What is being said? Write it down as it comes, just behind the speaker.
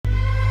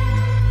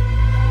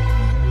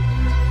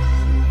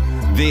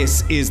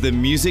This is the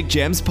Music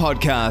Gems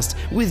podcast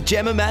with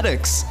Gemma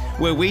Maddox,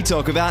 where we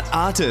talk about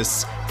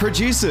artists,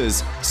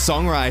 producers,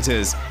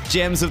 songwriters,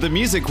 gems of the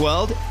music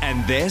world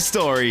and their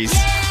stories.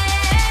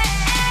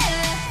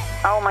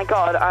 Oh my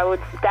God, I would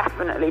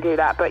definitely do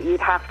that, but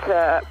you'd have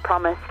to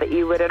promise that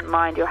you wouldn't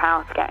mind your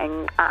house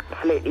getting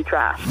absolutely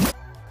trashed.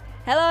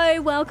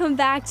 Hello, welcome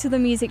back to the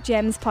Music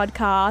Gems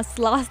podcast.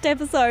 Last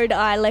episode,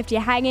 I left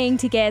you hanging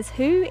to guess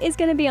who is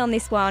going to be on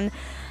this one.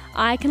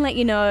 I can let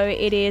you know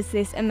it is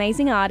this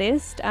amazing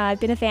artist.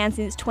 I've been a fan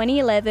since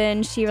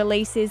 2011. She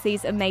releases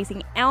these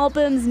amazing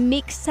albums,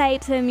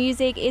 mixtapes. Her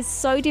music is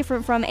so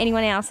different from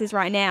anyone else's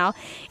right now.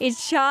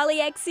 It's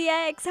Charli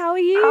XCX. How are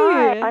you?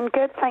 Hi, I'm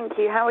good, thank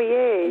you. How are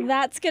you?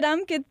 That's good.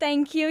 I'm good,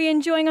 thank you. Are you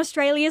enjoying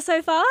Australia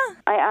so far?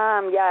 I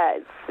am, yeah.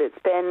 It's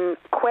been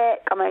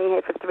quick. I'm only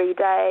here for 3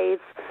 days,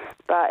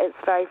 but it's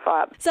very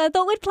fun. So I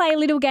thought we'd play a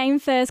little game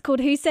first called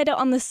Who Said It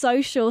on the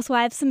Social. So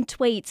I have some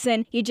tweets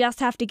and you just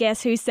have to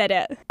guess who said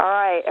it. All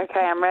right, okay,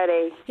 I'm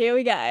ready. Here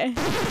we go.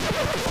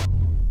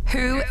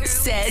 Who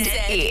said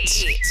it?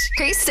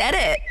 Who said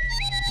it?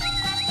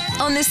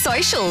 On the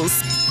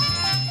socials.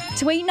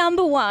 Tweet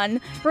number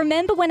 1.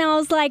 Remember when I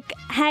was like,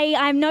 hey,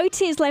 I have no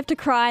tears left to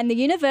cry, and the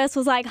universe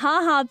was like,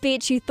 haha,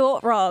 bitch, you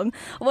thought wrong.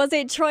 Was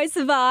it Troye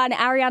Sivan,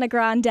 Ariana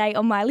Grande,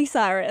 or Miley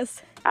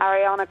Cyrus?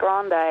 Ariana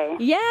Grande.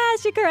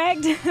 Yes, you're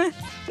correct.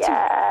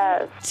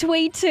 Yes.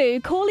 Tweet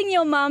 2. Calling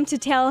your mum to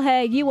tell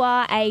her you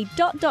are a ...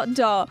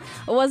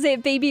 Was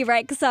it BB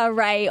Rexa,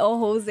 Ray, or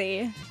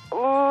Halsey?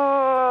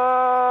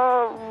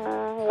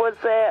 Was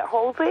it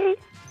Halsey?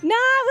 No,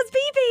 it was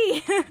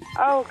BB.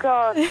 Oh,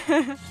 God.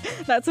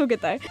 That's all good,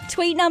 though.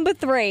 Tweet number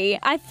 3.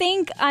 I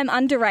think I'm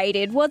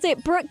underrated. Was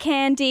it Brooke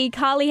Candy,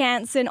 Carly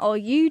Hansen, or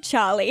you,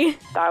 Charli?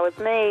 That was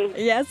me.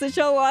 Yes, it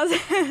sure was.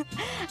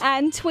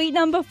 And tweet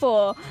number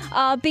 4.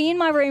 Be in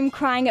my room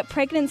crying at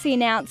pregnancy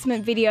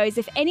announcement videos.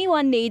 If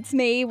anyone needs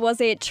me,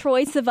 was it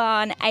Troye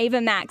Sivan,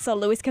 Ava Max, or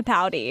Lewis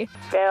Capaldi?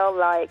 Feel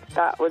like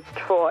that was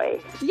Troy.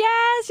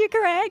 Yes, you're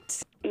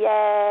correct.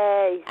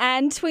 Yay.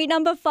 And tweet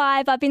number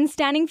 5, I've been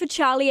standing for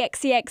Charli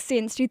XCX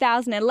since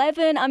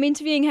 2011. I'm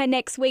interviewing her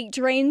next week.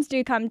 Dreams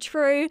do come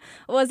true.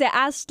 Was it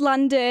Ash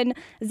London,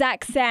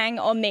 Zach Sang,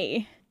 or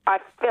me? I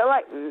feel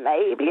like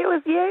maybe it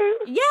was you.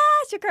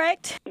 Yes, you're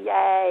correct.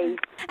 Yay.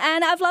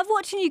 And I've loved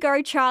watching you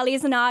grow, Charli,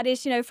 as an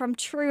artist, you know, from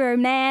True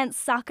Romance,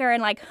 Sucker,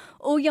 and like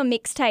all your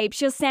mixtapes.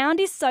 Your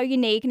sound is so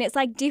unique and it's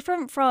like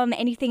different from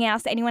anything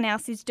else that anyone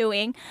else is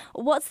doing.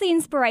 What's the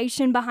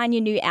inspiration behind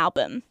your new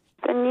album?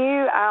 The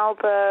new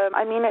album,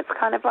 I mean, it's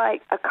kind of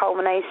like a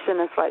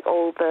culmination of like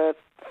all the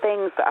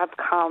things that have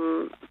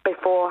come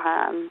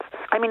beforehand.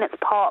 I mean, it's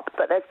pop,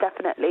 but there's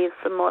definitely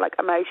some more like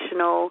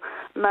emotional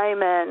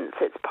moments.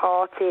 It's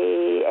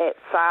party, it's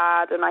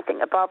sad, and I think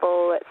above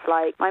all, it's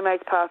like my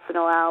most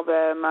personal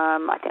album.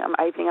 I think I'm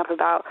opening up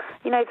about,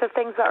 you know, the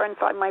things that are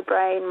inside my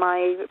brain,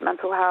 my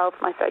mental health,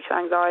 my social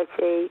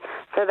anxiety.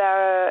 So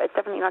it's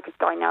definitely like a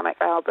dynamic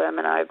album,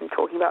 and I've been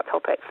talking about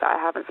topics that I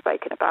haven't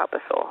spoken about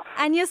before.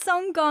 And your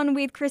song Gone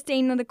with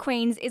Christine and the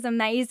Queens is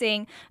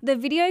amazing. The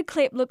video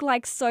clip looked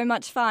like so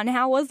much fun.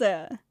 How was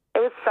it? It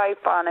was so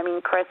fun. I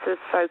mean, Chris is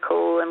so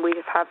cool and we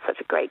just have such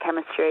a great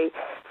chemistry.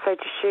 So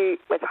to shoot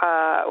with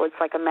her was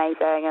like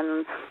amazing,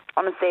 and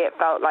honestly it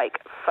felt like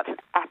such an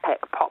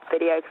epic pop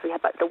video because we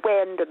had like the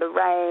wind and the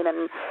rain,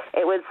 and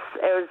it was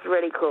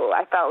really cool.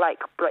 I felt like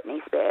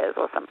Britney Spears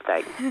or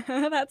something.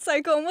 That's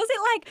so cool. And was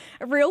it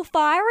like real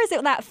fire or is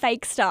it that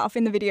fake stuff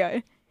in the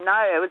video? No,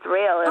 it was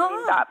real. I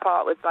mean, that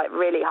part was like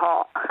really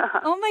hot.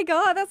 Oh my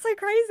God, that's so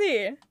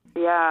crazy.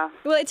 Yeah.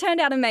 Well, it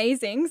turned out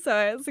amazing,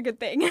 so it's a good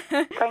thing.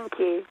 Thank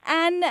you.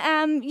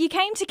 And you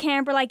came to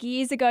Canberra like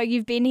years ago.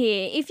 You've been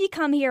here. If you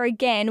come here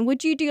again,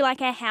 would you do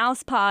like a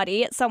house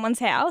party at someone's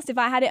house? If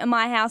I had it at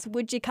my house,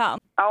 would you come?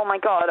 Oh my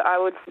God, I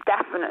would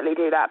definitely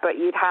do that, but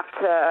you'd have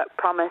to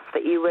promise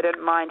that you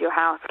wouldn't mind your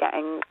house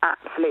getting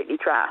absolutely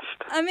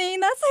trashed. I mean,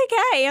 that's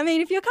okay. I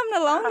mean, if you're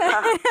coming along,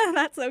 then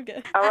that's so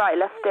good. All right,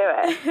 let's do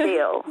it.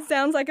 Deal.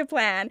 Sounds like a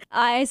plan.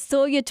 I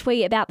saw your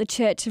tweet about the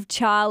Church of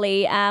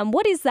Charli.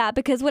 What is that?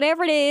 Because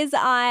whatever it is,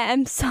 I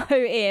am so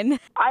in.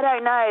 I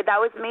don't know.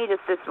 That was me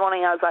just this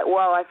morning. I was like,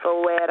 whoa, I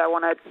feel weird. I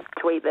want to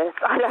tweet this.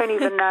 I don't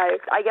even know.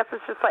 I guess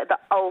it's just like the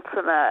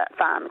ultimate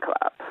fan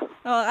club.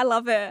 Oh, I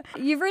love it.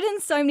 You've written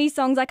so many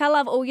songs. Like, I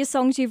love all your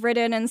songs you've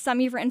written, and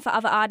some you've written for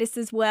other artists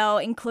as well,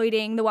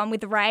 including the one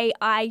with Ray,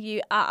 I,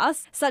 You,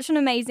 Us. Such an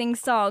amazing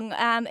song.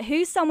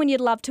 Who's someone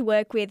you'd love to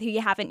work with who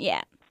you haven't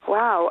yet?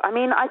 Wow. I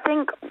mean, I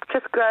think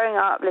just growing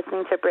up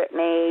listening to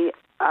Britney,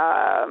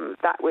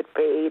 that would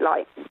be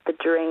like the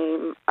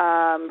dream,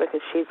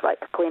 because she's like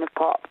the queen of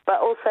pop.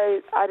 But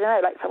also, I don't know,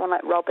 like someone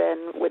like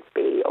Robin would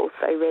be also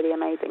really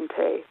amazing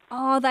too.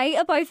 Oh, they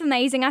are both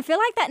amazing. I feel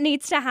like that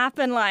needs to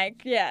happen,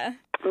 like, yeah.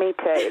 Me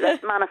too.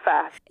 Let's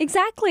manifest.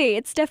 Exactly.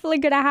 It's definitely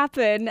going to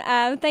happen.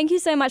 Thank you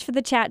so much for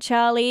the chat,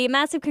 Charli.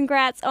 Massive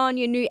congrats on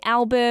your new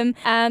album.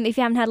 If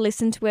you haven't had a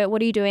listen to it,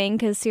 what are you doing?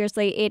 Because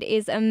seriously, it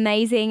is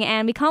amazing.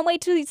 And we can't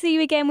wait to see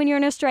you again when you're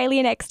in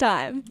Australia next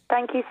time.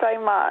 Thank you so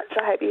much.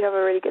 I hope you have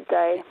a really good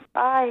day.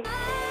 Bye.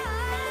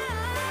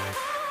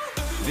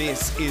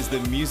 This is the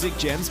Music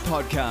Gems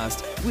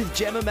Podcast with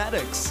Gemma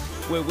Maddox,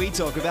 where we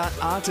talk about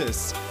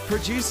artists,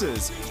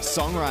 producers,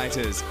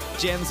 songwriters,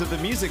 gems of the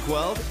music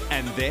world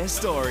and their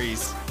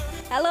stories.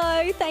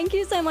 Hello, thank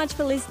you so much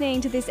for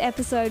listening to this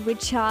episode with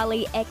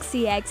Charli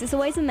XCX. It's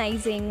always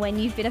amazing when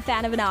you've been a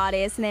fan of an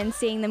artist and then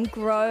seeing them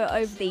grow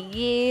over the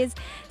years.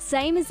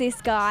 Same as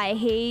this guy,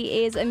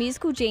 he is a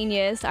musical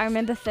genius. I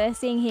remember first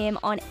seeing him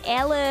on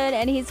Ellen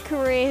and his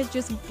career has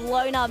just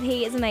blown up.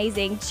 He is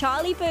amazing.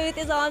 Charlie Puth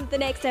is on the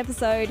next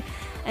episode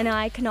and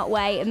I cannot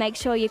wait. Make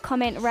sure you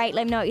comment, rate,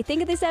 let me know what you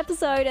think of this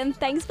episode, and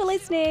thanks for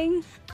listening.